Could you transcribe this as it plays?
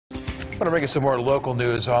I want to bring you some more local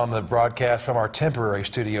news on the broadcast from our temporary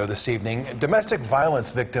studio this evening. Domestic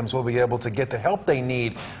violence victims will be able to get the help they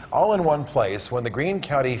need all in one place when the Greene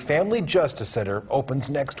County Family Justice Center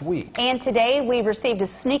opens next week. And today we received a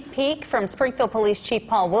sneak peek from Springfield Police Chief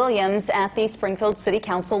Paul Williams at the Springfield City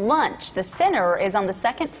Council lunch. The center is on the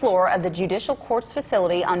second floor of the Judicial Courts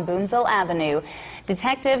facility on Boonville Avenue.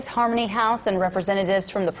 Detectives, Harmony House, and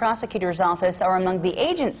representatives from the prosecutor's office are among the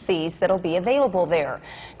agencies that will be available there.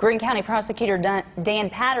 Greene County Prosecutor Dan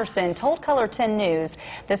Patterson told Color 10 News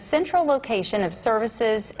the central location of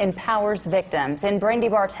services empowers victims. And Brandy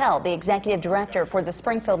Bartell, the executive director for the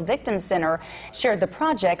Springfield Victim Center, shared the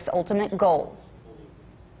project's ultimate goal.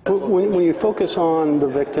 When you focus on the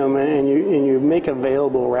victim and you make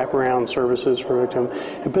available wraparound services for victim,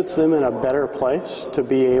 it puts them in a better place to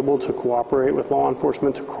be able to cooperate with law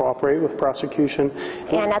enforcement, to cooperate with prosecution.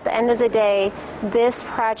 And at the end of the day, this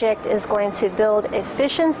project is going to build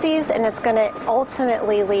efficiencies, and it's going to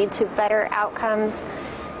ultimately lead to better outcomes,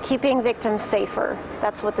 keeping victims safer.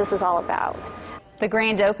 That's what this is all about. The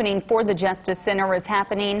grand opening for the Justice Center is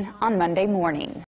happening on Monday morning.